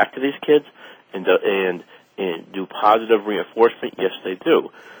to react to these kids and do positive reinforcement, yes, they do.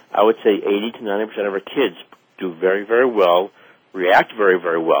 I would say 80 to 90% of our kids do very, very well, react very,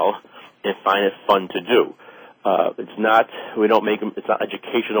 very well, and find it fun to do. It's not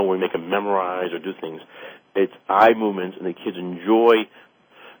educational where we make them memorize or do things. It's eye movements, and the kids enjoy,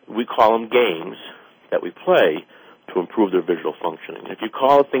 we call them games that we play to improve their visual functioning. If you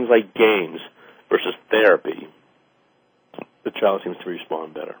call it things like games versus therapy, the child seems to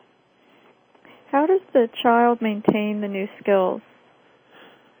respond better. How does the child maintain the new skills?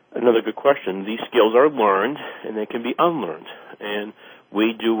 Another good question. These skills are learned, and they can be unlearned. And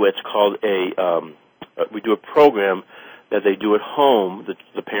we do what's called we do a program that they do at home,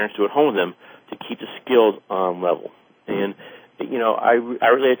 the parents do at home with them, to keep the skills on level. And, I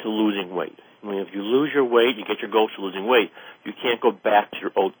relate it to losing weight. I mean, if you lose your weight, you get your goals to losing weight, you can't go back to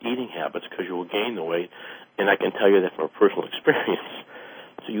your old eating habits because you will gain the weight. And I can tell you that from a personal experience.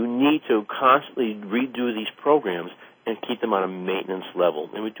 So you need to constantly redo these programs and keep them on a maintenance level.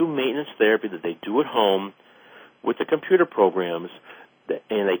 And we do maintenance therapy that they do at home with the computer programs,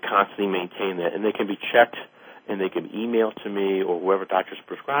 and they constantly maintain that. And they can be checked, and they can email to me or whoever doctor's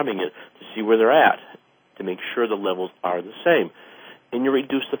prescribing it to see where they're at, to make sure the levels are the same. and you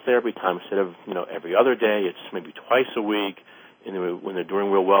reduce the therapy time. Instead of, every other day, it's maybe twice a week. And then when they're doing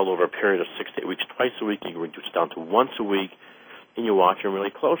real well over a period of 6 to 8 weeks, twice a week, you can reduce it down to once a week, and you watch them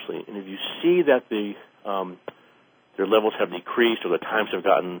really closely. And if you see that their levels have decreased or the times have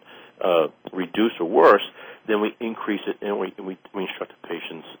gotten reduced or worse, then we increase it, and we instruct the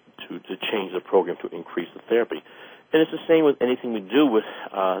patients to change the program to increase the therapy. And it's the same with anything we do with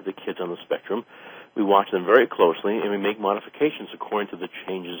the kids on the spectrum. We watch them very closely, and we make modifications according to the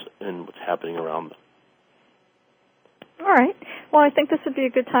changes in what's happening around them. All right. Well, I think this would be a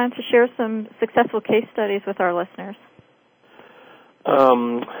good time to share some successful case studies with our listeners.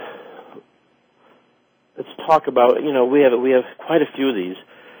 Let's talk about, we have quite a few of these.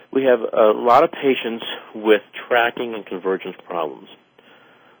 We have a lot of patients with tracking and convergence problems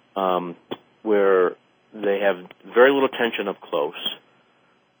where they have very little attention up close.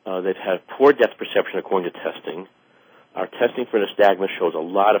 They've had poor depth perception according to testing. Our testing for nystagmus shows a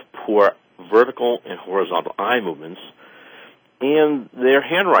lot of poor vertical and horizontal eye movements, and their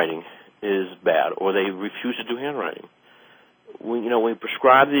handwriting is bad, or they refuse to do handwriting. We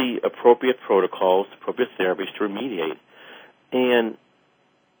prescribe the appropriate protocols, appropriate therapies to remediate, and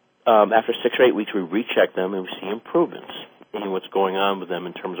after 6 or 8 weeks, we recheck them and we see improvements in what's going on with them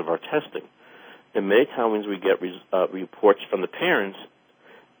in terms of our testing. And many times we get reports from the parents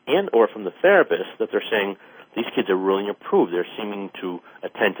and or from the therapist that they're saying these kids are really improved. They're seeming to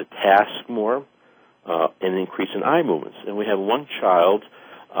attend to tasks more and increase in eye movements. And we have one child,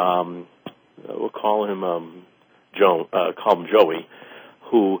 we'll call him Joey,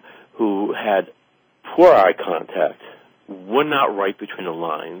 who had poor eye contact, would not write between the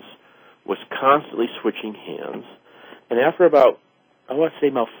lines, was constantly switching hands, and after about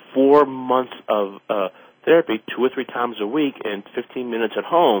 4 months of therapy, 2 or 3 times a week and 15 minutes at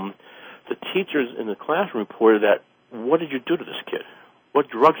home, the teachers in the classroom reported that, what did you do to this kid? What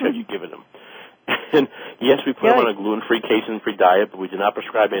drugs had you given him? And yes, we put him on a gluten-free, casein-free diet, but we did not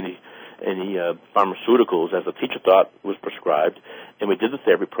prescribe any pharmaceuticals, as the teacher thought was prescribed, and we did the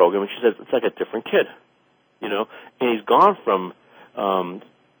therapy program, and she said, it's like a different kid, and he's gone from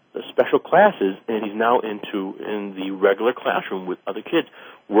the special classes, and he's now in the regular classroom with other kids,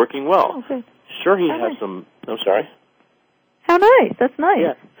 working well. Okay. Sure, he has some, I'm sorry? How nice, that's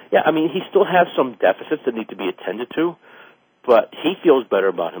nice. Yeah, he still has some deficits that need to be attended to, but he feels better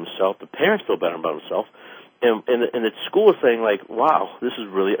about himself, the parents feel better about himself, and the school is saying, like, wow, this is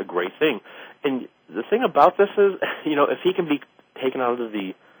really a great thing. And the thing about this is, if he can be taken out of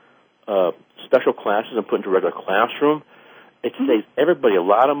the special classes and put into a regular classroom, it saves everybody a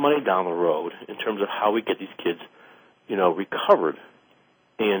lot of money down the road in terms of how we get these kids, recovered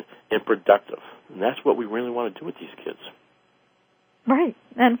and productive. And that's what we really want to do with these kids. Right.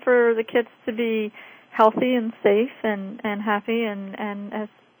 And for the kids to be healthy and safe and happy and as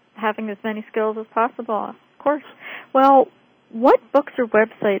having as many skills as possible, of course. Well, what books or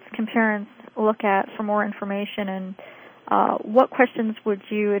websites can parents look at for more information, and what questions would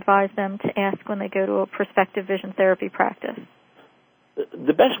you advise them to ask when they go to a prospective vision therapy practice?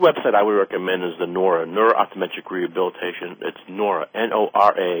 The best website I would recommend is the NORA, Neuro-Optometric Rehabilitation. It's NORA,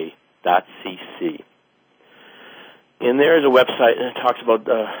 NORA.cc. And there is a website, and it talks about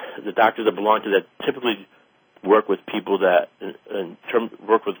the doctors that belong to that typically work with people that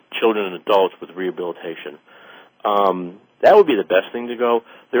work with children and adults with rehabilitation. That would be the best thing to go.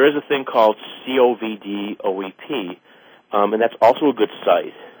 There is a thing called COVD-OEP, and that's also a good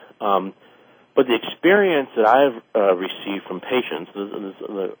site. But the experience that I've received from patients,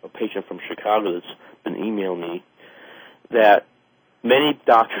 there's a patient from Chicago that's been emailing me, that many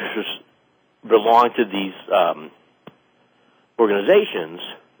doctors belong to these organizations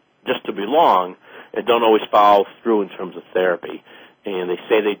just to belong and don't always follow through in terms of therapy. And they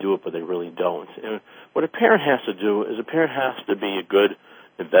say they do it, but they really don't. And what a parent has to do is a parent has to be a good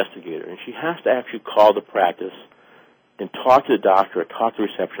investigator, and she has to actually call the practice and talk to the doctor or talk to the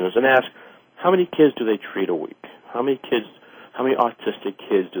receptionist and ask, how many kids do they treat a week? How many autistic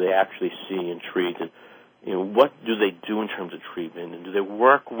kids do they actually see and treat? And, what do they do in terms of treatment? And do they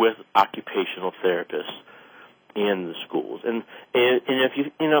work with occupational therapists in the schools? And if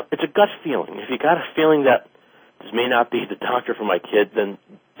you, it's a gut feeling. If you got a feeling that this may not be the doctor for my kid, then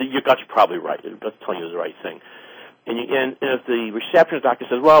your gut's probably right. It's telling you the right thing. And if the receptionist doctor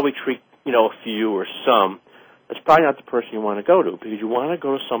says, well, we treat, a few or some, that's probably not the person you want to go to, because you want to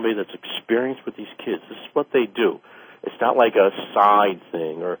go to somebody that's experienced with these kids. This is what they do. It's not like a side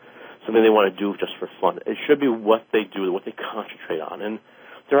thing or something they want to do just for fun. It should be what they do, what they concentrate on. And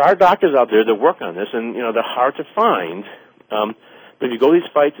there are doctors out there that work on this, and, they're hard to find. But if you go to these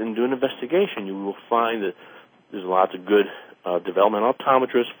sites and do an investigation, you will find that there's lots of good developmental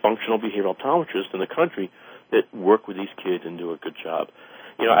optometrists, functional behavioral optometrists in the country that work with these kids and do a good job.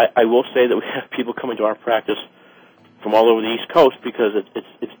 You know, I will say that we have people coming to our practice from all over the East Coast because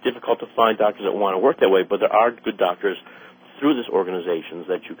it's difficult to find doctors that want to work that way, but there are good doctors through these organizations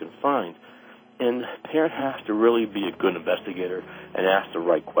that you can find. And the parent has to really be a good investigator and ask the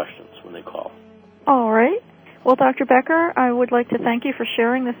right questions when they call. All right. Well, Dr. Becker, I would like to thank you for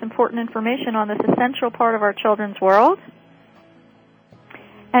sharing this important information on this essential part of our children's world.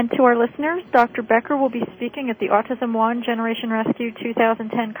 And to our listeners, Dr. Becker will be speaking at the Autism One Generation Rescue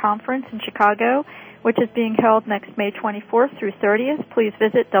 2010 conference in Chicago, which is being held next May 24th through 30th. Please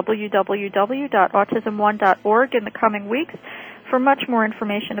visit www.autismone.org in the coming weeks for much more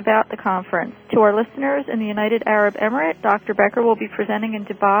information about the conference. To our listeners in the United Arab Emirates, Dr. Becker will be presenting in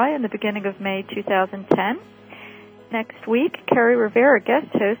Dubai in the beginning of May 2010. Next week, Kerry Rivera guest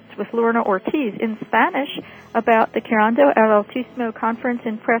hosts with Lorna Ortiz in Spanish about the Quirando el Autismo conference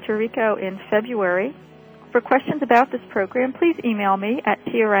in Puerto Rico in February. For questions about this program, please email me at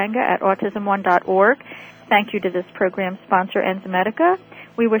tiaranga@autismone.org. Thank you to this program sponsor, Enzymedica.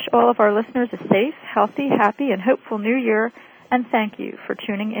 We wish all of our listeners a safe, healthy, happy, and hopeful New Year, and thank you for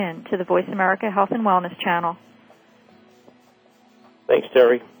tuning in to the Voice America Health and Wellness channel. Thanks,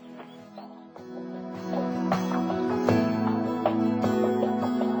 Terry.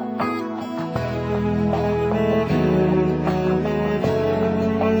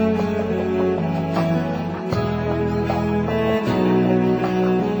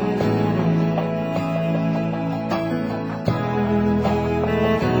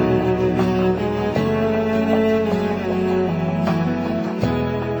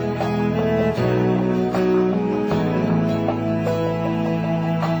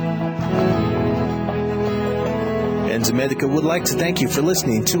 Enzymedica would like to thank you for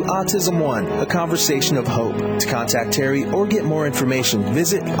listening to Autism One, a conversation of hope. To contact Terry or get more information,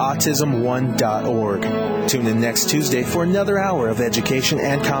 visit autismone.org. Tune in next Tuesday for another hour of education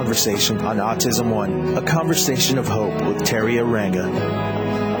and conversation on Autism One, a conversation of hope with Terry Aranga.